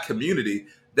black community,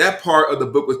 that part of the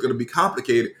book was going to be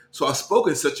complicated. So I spoke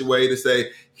in such a way to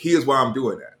say, here's why I'm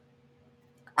doing that.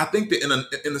 I think that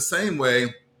in the same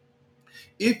way,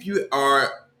 if you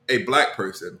are a black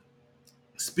person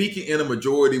speaking in a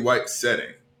majority white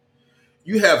setting,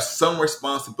 you have some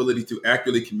responsibility to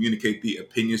accurately communicate the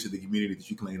opinions of the community that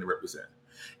you claim to represent.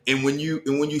 And when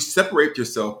you separate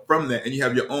yourself from that and you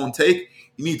have your own take,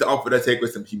 you need to offer that take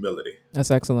with some humility.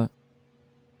 That's excellent.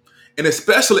 And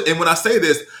especially, and when I say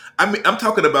this, I'm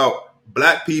talking about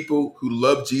black people who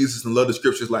love Jesus and love the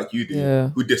scriptures like you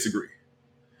do, who disagree.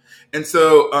 And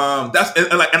so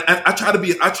I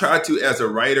try to, as a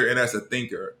writer and as a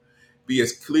thinker, be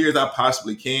as clear as I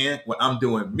possibly can when I'm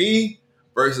doing me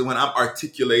versus when I'm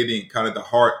articulating kind of the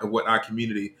heart of what our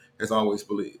community has always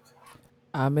believed.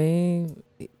 I mean,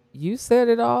 you said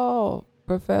it all,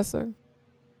 Professor.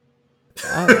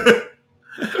 I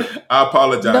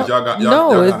apologize.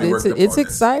 It's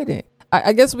exciting.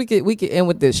 I guess we could end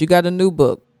with this. You got a new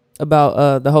book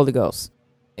about the Holy Ghost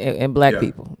and black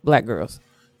people, black girls.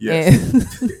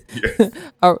 Yes. Yes.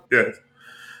 Yes.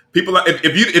 People,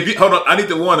 if you hold on, I need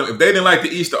to warn them. If they didn't like the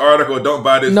Easter article, don't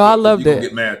buy this. No, I loved it.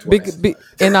 Get mad twice.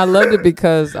 And I loved it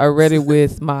because I read it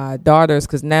with my daughters.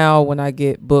 Because now when I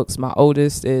get books, my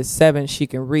oldest is 7; she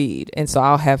can read, and so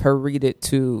I'll have her read it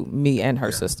to me and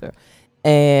her sister.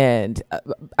 And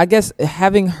I guess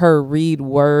having her read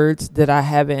words that I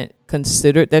haven't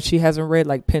considered that she hasn't read,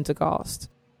 like Pentecost.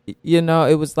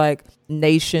 It was like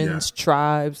nations,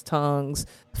 tribes, tongues,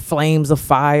 flames of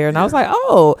fire. And I was like,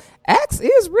 oh, Acts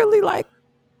is really like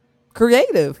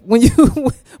creative when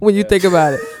you think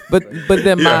about it. But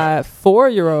then my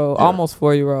 4-year-old, almost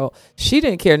 4-year-old, she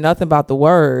didn't care nothing about the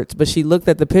words, but she looked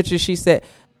at the picture. She said,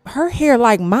 her hair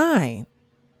like mine.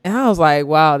 And I was like,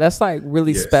 wow, that's like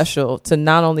really special to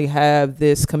not only have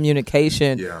this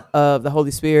communication of the Holy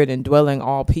Spirit indwelling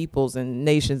all peoples and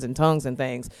nations and tongues and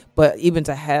things, but even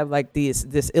to have like this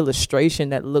illustration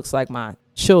that looks like my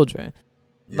children.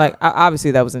 Like,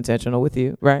 obviously that was intentional with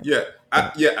you, right? Yeah.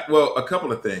 Well, a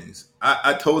couple of things.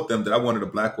 I told them that I wanted a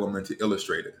black woman to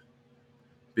illustrate it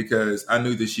because I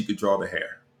knew that she could draw the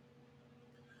hair.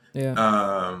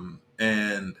 Yeah.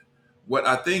 And what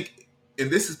I think,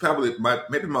 and this is probably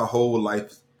maybe my whole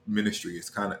life ministry is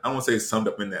kind of, I won't say it's summed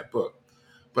up in that book,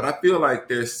 but I feel like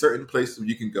there's certain places where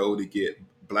you can go to get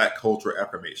black cultural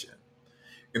affirmation.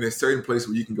 And there's certain places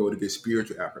where you can go to get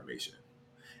spiritual affirmation.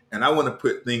 And I want to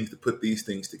put these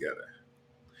things together.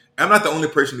 I'm not the only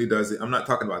person who does it. I'm not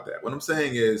talking about that. What I'm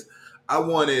saying is I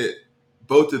wanted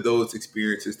both of those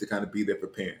experiences to kind of be there for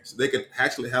parents. So they can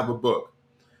actually have a book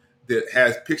that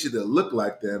has pictures that look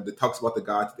like them, that talks about the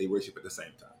God that they worship at the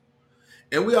same time.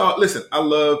 And we all, listen, I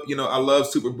love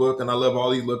Superbook and I love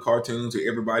all these little cartoons where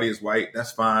everybody is white.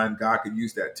 That's fine. God could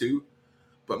use that too.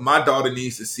 But my daughter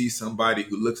needs to see somebody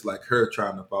who looks like her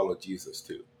trying to follow Jesus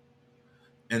too.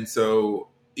 And so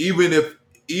even if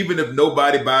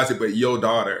nobody buys it but your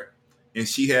daughter and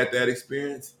she had that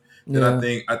experience, then I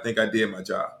think I did my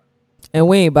job. And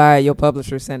we ain't buy it, your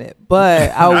publisher sent it.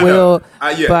 But I will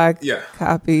buy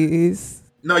copies.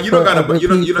 No, you don't gotta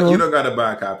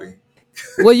buy a copy.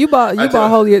 Well, you bought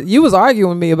Holier. You was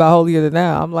arguing with me about Holier Than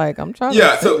Thou. I'm like, I'm trying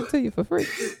to send it to you for free.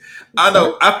 I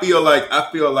know. I feel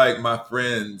like my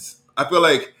friends. I feel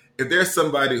like if there's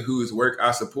somebody whose work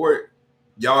I support,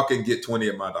 y'all can get $20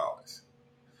 of my dollars.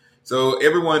 So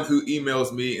everyone who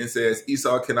emails me and says,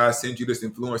 Esau, can I send you this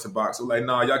influencer box? I'm like,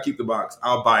 no, y'all keep the box.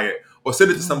 I'll buy it or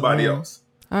send it to somebody else.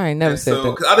 I ain't never said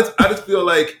that. Cause I just feel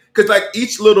like, cause like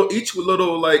each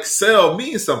little like sell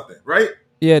means something, right?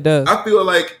 Yeah, it does. I feel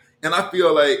like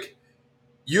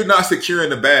you're not securing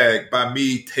the bag by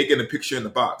me taking a picture in the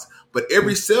box. But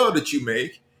every sale that you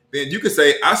make, then you can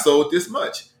say, I sold this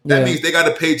much. That means they got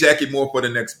to pay Jackie more for the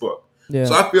next book. Yeah.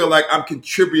 So I feel like I'm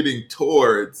contributing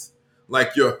towards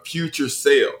like your future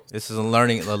sales. This is a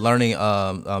learning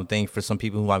thing for some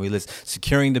people who might be listening.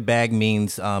 Securing the bag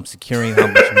means securing how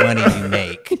much money you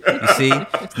make. You see,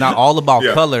 it's not all about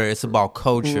color; it's about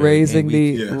culture. Raising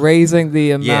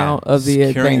the amount of the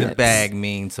securing advance. the bag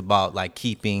means about like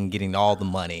getting all the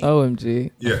money.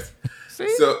 OMG. Yes.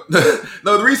 So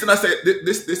no, the reason I say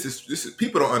this is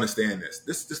people don't understand this.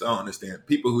 This I don't understand.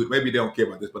 People who maybe they don't care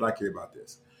about this, but I care about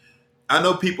this. I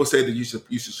know people say that you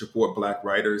should support black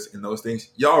writers and those things.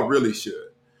 Y'all really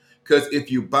should. Because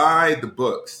if you buy the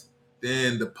books,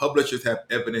 then the publishers have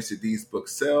evidence that these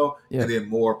books sell and then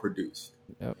more are produced.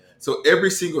 Yep. So every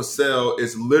single sale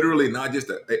is literally not just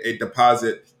a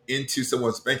deposit into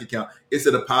someone's bank account. It's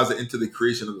a deposit into the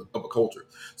creation of a culture.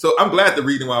 So I'm glad that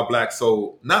Reading While Black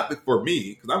sold, not for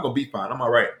me, because I'm going to be fine. I'm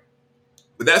all right.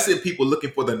 But that's it, people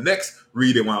looking for the next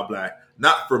Reading While Black.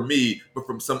 Not from me, but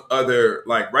from some other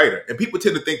like writer. And people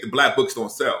tend to think that black books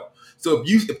don't sell. So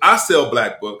if I sell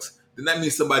black books, then that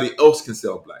means somebody else can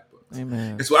sell black books.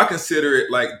 Amen. And so I consider it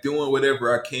like doing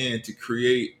whatever I can to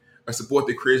create or support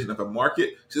the creation of a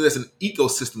market. So there's an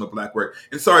ecosystem of black work.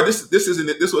 And sorry, this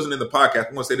wasn't in the podcast.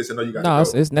 I'm going to say this. I know you guys. No,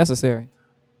 it's necessary.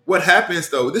 What happens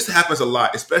though? This happens a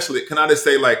lot, especially. Can I just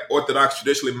say like orthodox,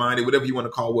 traditionally minded, whatever you want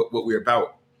to call what we're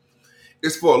about?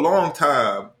 It's for a long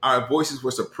time our voices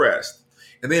were suppressed.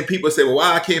 And then people say, well,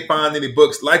 why I can't find any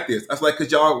books like this? I was like,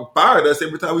 because y'all fired us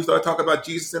every time we started talking about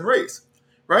Jesus and race,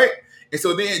 right? And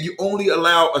so then you only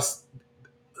allow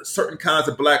certain kinds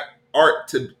of black art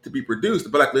to be produced,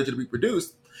 the black literature to be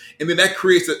produced. And then that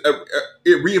creates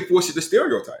it reinforces the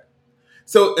stereotype.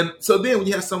 So then when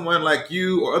you have someone like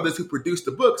you or others who produce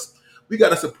the books, we got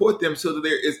to support them so that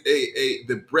there is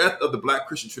the breadth of the black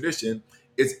Christian tradition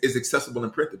is accessible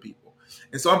in print to people.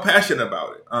 And so I'm passionate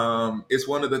about it. It's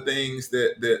one of the things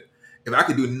that if I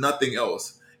could do nothing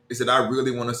else, is that I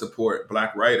really want to support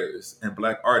black writers and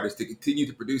black artists to continue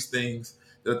to produce things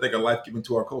that I think are life-giving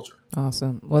to our culture.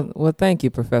 Awesome. Well, thank you,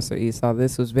 Professor Esau.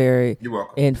 This was very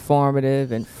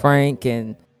informative and frank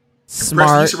and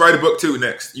smart. You should write a book too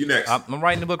next. You next. I'm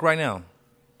writing the book right now.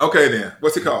 Okay, then.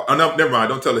 What's it called? Oh, no, never mind.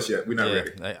 Don't tell us yet. We're not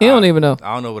ready. You don't even know.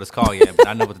 I don't know what it's called yet, but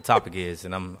I know what the topic is,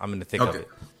 and I'm in the thick of it.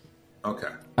 Okay.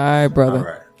 All right, brother. All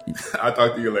right. I'll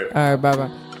talk to you later. All right, bye-bye.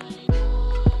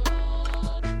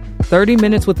 30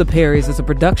 Minutes with the Perrys is a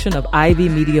production of Ivy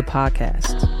Media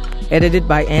Podcast. Edited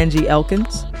by Angie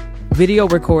Elkins. Video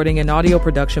recording and audio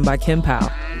production by Kim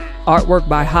Powell. Artwork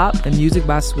by Hop and music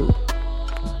by Swoop.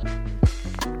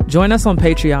 Join us on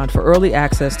Patreon for early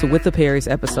access to With the Perrys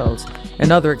episodes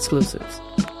and other exclusives.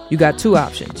 You got two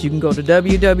options. You can go to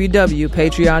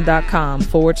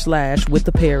www.patreon.com/With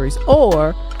the Perrys,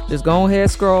 or just go ahead,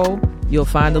 scroll. You'll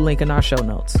find the link in our show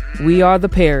notes. We are the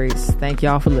Perrys. Thank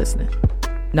y'all for listening.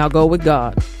 Now go with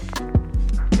God.